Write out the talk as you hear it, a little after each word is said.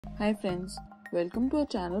Hi friends, welcome to our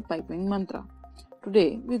channel Piping Mantra.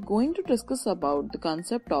 Today we are going to discuss about the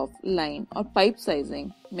concept of line or pipe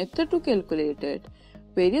sizing, method to calculate it,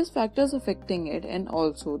 various factors affecting it, and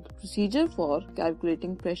also the procedure for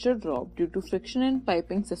calculating pressure drop due to friction in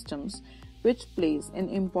piping systems, which plays an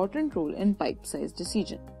important role in pipe size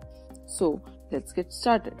decision. So let's get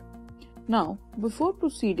started. Now, before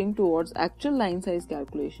proceeding towards actual line size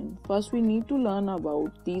calculation, first we need to learn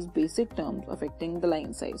about these basic terms affecting the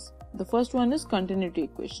line size. The first one is continuity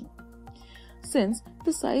equation. Since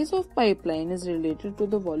the size of pipeline is related to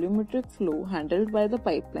the volumetric flow handled by the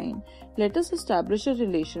pipeline, let us establish a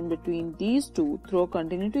relation between these two through a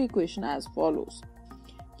continuity equation as follows.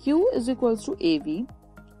 Q is equals to AV,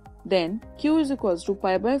 then Q is equals to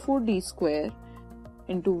pi by 4 d square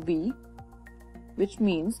into V, which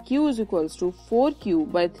means Q is equals to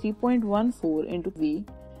 4Q by 3.14 into V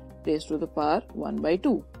raised to the power 1 by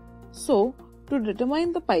 2. So, to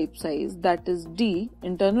determine the pipe size, that is D,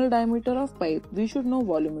 internal diameter of pipe, we should know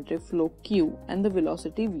volumetric flow Q and the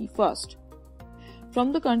velocity V first.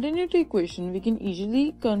 From the continuity equation, we can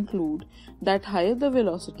easily conclude that higher the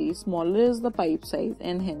velocity, smaller is the pipe size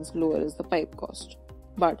and hence lower is the pipe cost.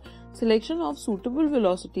 But selection of suitable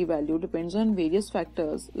velocity value depends on various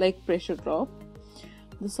factors like pressure drop.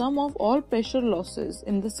 The sum of all pressure losses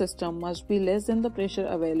in the system must be less than the pressure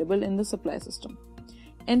available in the supply system.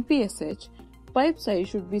 NPSH, pipe size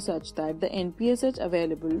should be such that the NPSH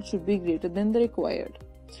available should be greater than the required.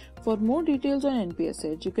 For more details on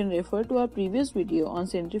NPSH, you can refer to our previous video on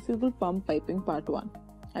centrifugal pump piping part 1.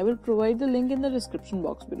 I will provide the link in the description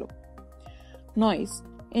box below. Noise.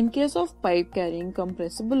 In case of pipe carrying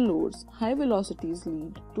compressible loads, high velocities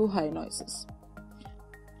lead to high noises.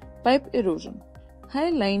 Pipe erosion.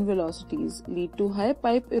 High line velocities lead to high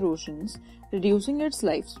pipe erosions, reducing its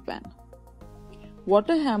lifespan.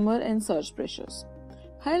 Water hammer and surge pressures.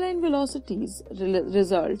 High line velocities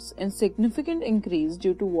results in significant increase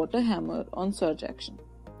due to water hammer on surge action.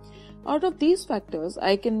 Out of these factors,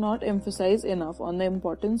 I cannot emphasize enough on the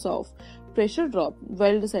importance of pressure drop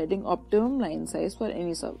while deciding optimum line size for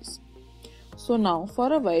any service. So now,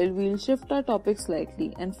 for a while, we'll shift our topic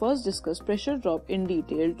slightly and first discuss pressure drop in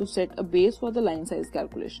detail to set a base for the line size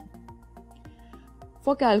calculation.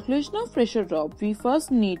 For calculation of pressure drop, we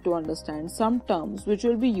first need to understand some terms which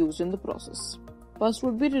will be used in the process. First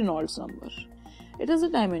would be Reynolds number. It is a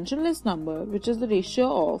dimensionless number which is the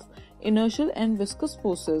ratio of inertial and viscous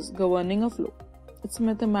forces governing a flow. Its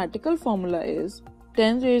mathematical formula is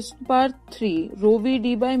 10 raised to the power 3 rho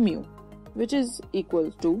Vd by mu, which is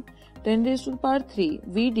equal to 10 raised to the power 3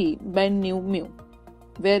 Vd by nu mu,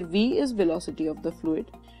 where V is velocity of the fluid,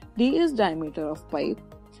 D is diameter of pipe,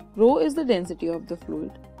 rho is the density of the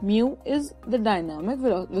fluid, mu is the dynamic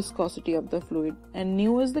viscosity of the fluid, and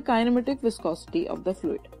nu is the kinematic viscosity of the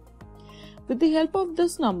fluid. With the help of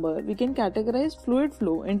this number, we can categorize fluid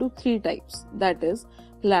flow into three types, that is,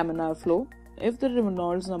 laminar flow, if the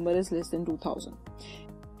Reynolds number is less than 2000.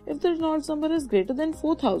 If the Reynolds number is greater than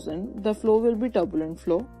 4000, the flow will be turbulent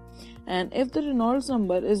flow. And if the Reynolds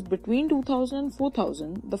number is between 2000 and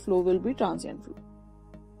 4000, the flow will be transient flow.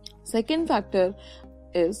 Second factor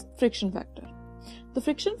is friction factor. The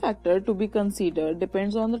friction factor to be considered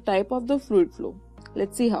depends on the type of the fluid flow.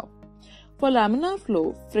 Let's see how. For laminar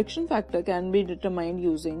flow, friction factor can be determined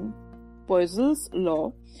using Poiseuille's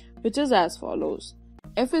law, which is as follows.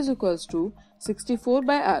 F is equals to 64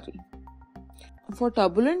 by Re. For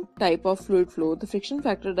turbulent type of fluid flow, the friction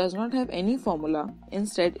factor does not have any formula.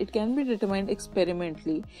 Instead, it can be determined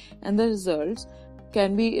experimentally and the results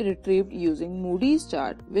can be retrieved using Moody's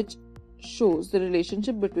chart, which shows the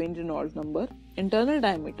relationship between Reynolds number, internal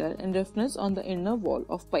diameter and roughness on the inner wall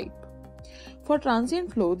of pipe. For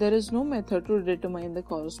transient flow, there is no method to determine the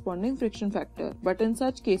corresponding friction factor, but in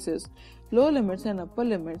such cases, lower limits and upper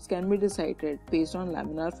limits can be decided based on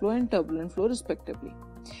laminar flow and turbulent flow respectively.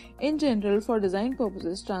 In general, for design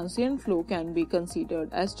purposes, transient flow can be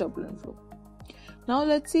considered as turbulent flow. Now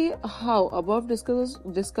let's see how above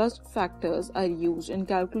discussed factors are used in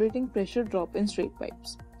calculating pressure drop in straight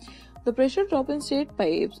pipes. The pressure drop in straight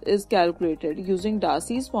pipes is calculated using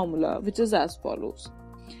Darcy's formula, which is as follows.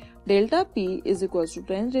 Delta P is equals to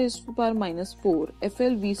 10 raised to the power minus 4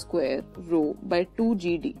 FLV square rho by 2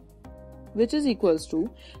 GD, which is equals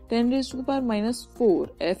to 10 raised to the power minus 4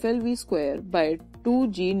 FLV square by 2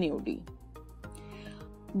 G nu D.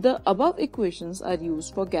 The above equations are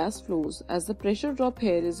used for gas flows as the pressure drop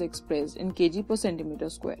here is expressed in kg per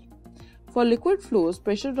centimeter square. For liquid flows,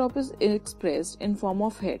 pressure drop is expressed in form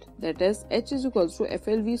of head, that is H is equals to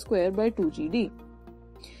FLV square by 2 GD.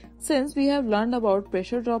 Since we have learned about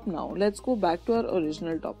pressure drop now, let's go back to our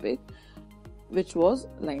original topic. which was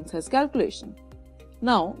line size calculation.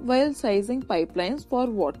 Now, while sizing pipelines for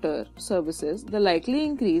water services, the likely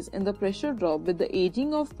increase in the pressure drop with the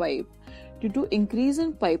aging of pipe due to increase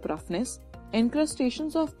in pipe roughness,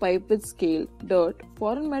 encrustations of pipe with scale, dirt,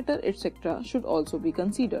 foreign matter, etc. should also be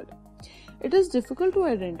considered. It is difficult to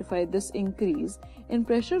identify this increase in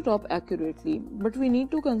pressure drop accurately, but we need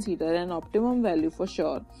to consider an optimum value for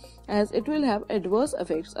sure, as it will have adverse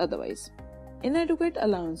effects otherwise. Inadequate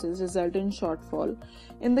allowances result in shortfall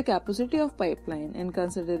in the capacity of pipeline, and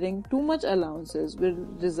considering too much allowances will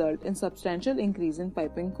result in substantial increase in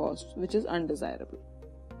piping costs, which is undesirable.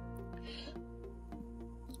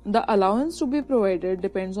 The allowance to be provided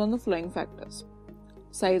depends on the following factors: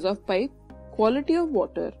 size of pipe, quality of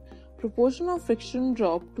water, proportion of friction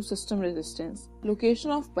drop to system resistance,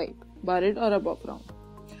 location of pipe, buried or above ground.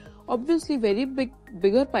 Obviously, very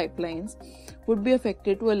bigger pipelines would be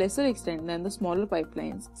affected to a lesser extent than the smaller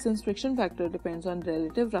pipelines, since friction factor depends on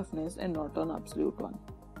relative roughness and not on absolute one.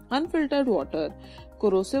 Unfiltered water,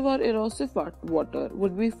 corrosive or erosive water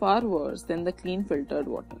would be far worse than the clean filtered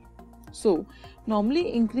water. So,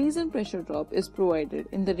 normally increase in pressure drop is provided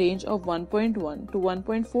in the range of 1.1 to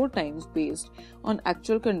 1.4 times based on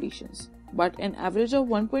actual conditions, but an average of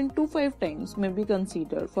 1.25 times may be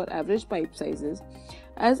considered for average pipe sizes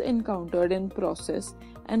as encountered in process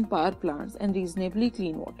and power plants and reasonably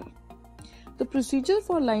clean water. The procedure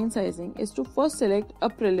for line sizing is to first select a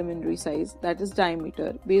preliminary size, that is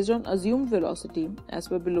diameter, based on assumed velocity as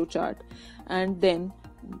per below chart, and then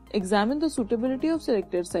examine the suitability of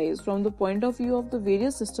selected size from the point of view of the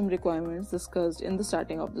various system requirements discussed in the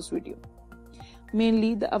starting of this video.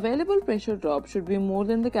 Mainly, the available pressure drop should be more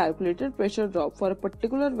than the calculated pressure drop for a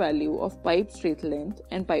particular value of pipe straight length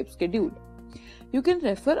and pipe schedule. You can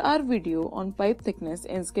refer our video on pipe thickness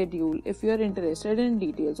and schedule if you are interested in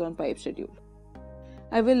details on pipe schedule.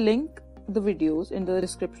 I will link the videos in the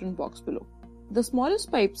description box below. The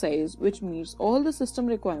smallest pipe size, which meets all the system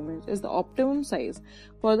requirements, is the optimum size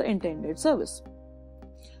for the intended service.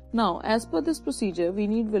 Now, as per this procedure, we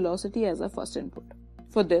need velocity as our first input.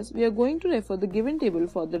 For this, we are going to refer the given table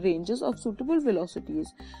for the ranges of suitable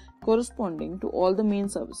velocities corresponding to all the main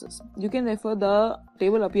services. You can refer the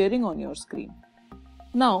table appearing on your screen.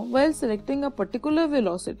 Now, while selecting a particular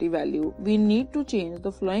velocity value, we need to change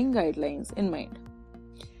the following guidelines in mind.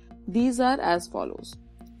 These are as follows.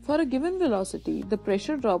 For a given velocity, the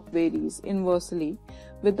pressure drop varies inversely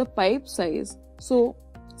with the pipe size, so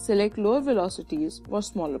select lower velocities for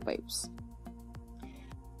smaller pipes.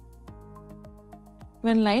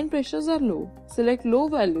 When line pressures are low, select low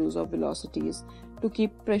values of velocities to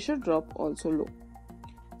keep pressure drop also low.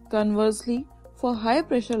 Conversely, for high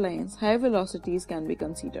pressure lines, high velocities can be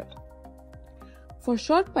considered. For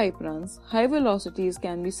short pipe runs, high velocities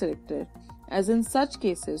can be selected, as in such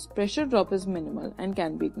cases, pressure drop is minimal and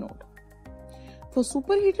can be ignored. For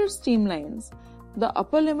superheated steam lines, the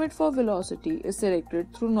upper limit for velocity is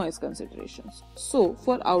selected through noise considerations. So,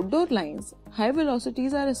 for outdoor lines, high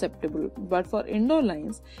velocities are acceptable, but for indoor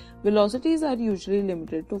lines, velocities are usually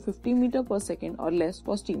limited to 50 meters per second or less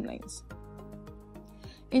for steam lines.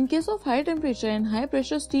 In case of high temperature and high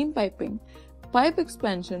pressure steam piping, pipe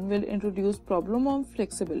expansion will introduce problem of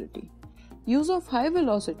flexibility. Use of high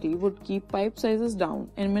velocity would keep pipe sizes down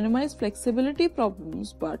and minimize flexibility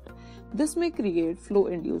problems, but this may create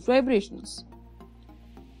flow-induced vibrations.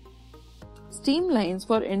 Steam lines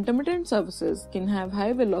for intermittent services can have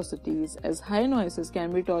high velocities, as high noises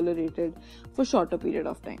can be tolerated for shorter period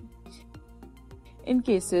of time. In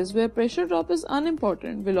cases where pressure drop is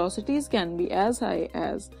unimportant, velocities can be as high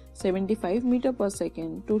as 75 meters per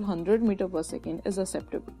second to 100 meters per second is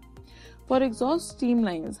acceptable. For exhaust steam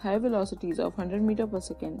lines, high velocities of 100 meters per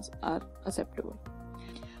second are acceptable.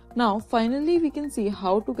 Now, finally, we can see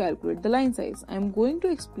how to calculate the line size. I am going to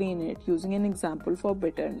explain it using an example for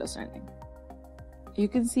better understanding. You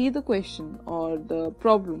can see the question or the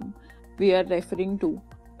problem we are referring to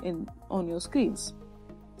on your screens.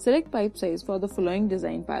 Select pipe size for the following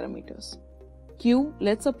design parameters. Q,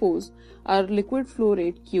 let's suppose our liquid flow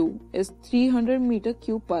rate Q is 300 meter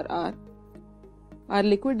cube per hour. Our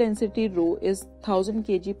liquid density rho is 1000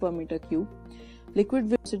 kg per meter cube. Liquid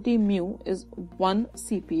velocity mu is 1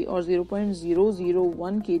 cp or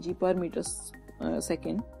 0.001 kg per meter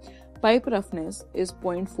second. Pipe roughness is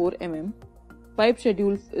 0.4 mm. Pipe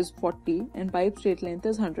schedule is 40 and pipe straight length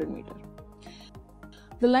is 100 meter.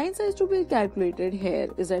 The line size to be calculated here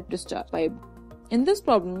is at discharge pipe. In this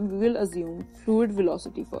problem, we will assume fluid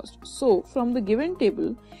velocity first. So, from the given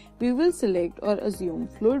table, we will select or assume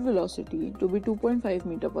fluid velocity to be 2.5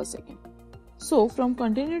 meters per second. So, from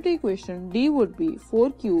continuity equation, D would be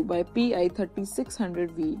 4Q by Pi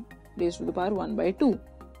 3600V raised to the power 1 by 2.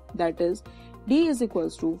 That is, D is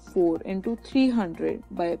equals to 4 into 300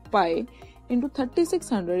 by pi into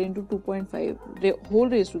 3600 into 2.5 whole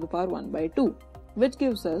raised to the power 1 by 2, which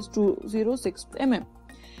gives us 206 mm.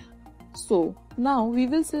 So now we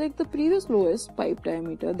will select the previous lowest pipe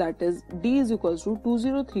diameter, that is D is equals to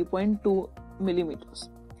 203.2 millimeters.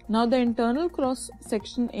 Now the internal cross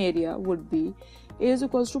section area would be A is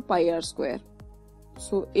equals to pi r square.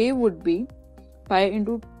 So A would be pi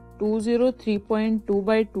into 203.2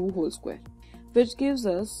 by 2 whole square, which gives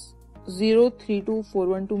us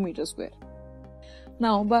 0.32412 meter square.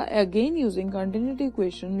 Now by again using continuity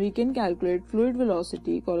equation, we can calculate fluid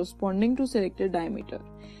velocity corresponding to selected diameter.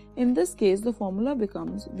 In this case, the formula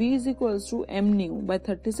becomes V is equals to m nu by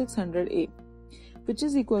 3600 A, which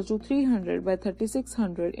is equals to 300 by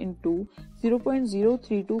 3600 into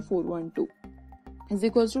 0.032412 is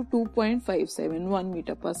equals to 2.571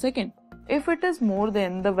 meter per second. If it is more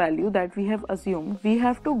than the value that we have assumed, we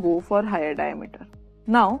have to go for higher diameter.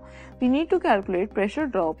 Now, we need to calculate pressure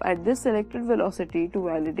drop at this selected velocity to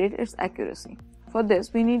validate its accuracy. For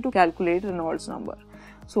this, we need to calculate Reynolds number.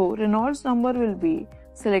 So, Reynolds number will be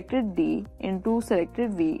selected D into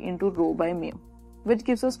selected V into rho by mu, which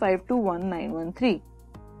gives us 521913.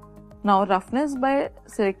 Now, roughness by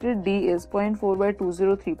selected D is 0.4 by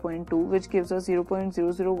 203.2, which gives us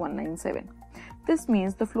 0.00197. This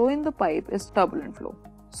means the flow in the pipe is turbulent flow.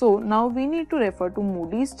 So, now we need to refer to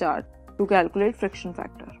Moody's chart to calculate friction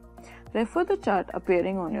factor. Refer the chart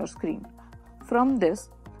appearing on your screen. From this,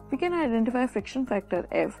 we can identify friction factor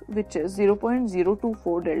F, which is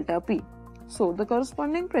 0.024 delta P. So, the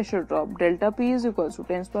corresponding pressure drop delta P is equals to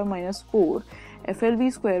 10 to the power minus 4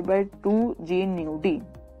 FLV square by 2 G nu D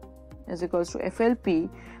is equals to FLP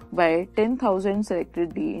by 10,000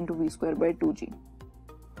 selected D into V square by 2G.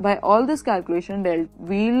 By all this calculation,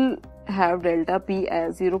 we'll have delta P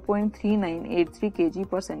as 0.3983 kg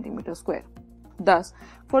per centimeter square. Thus,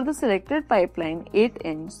 for the selected pipeline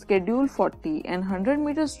 8-inch, schedule 40 and 100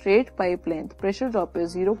 meter straight pipe length, pressure drop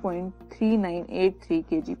is 0.3983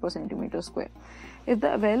 kg per centimeter square. If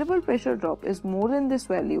the available pressure drop is more than this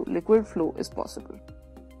value, liquid flow is possible.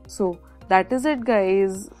 So, that is it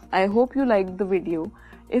guys. I hope you liked the video.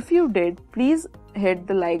 If you did, please hit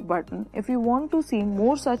the like button. If you want to see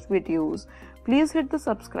more such videos, please hit the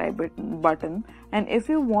subscribe button. And if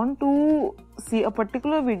you want to see a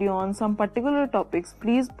particular video on some particular topics,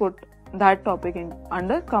 please put that topic in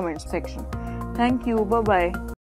under comment section. Thank you. Bye bye.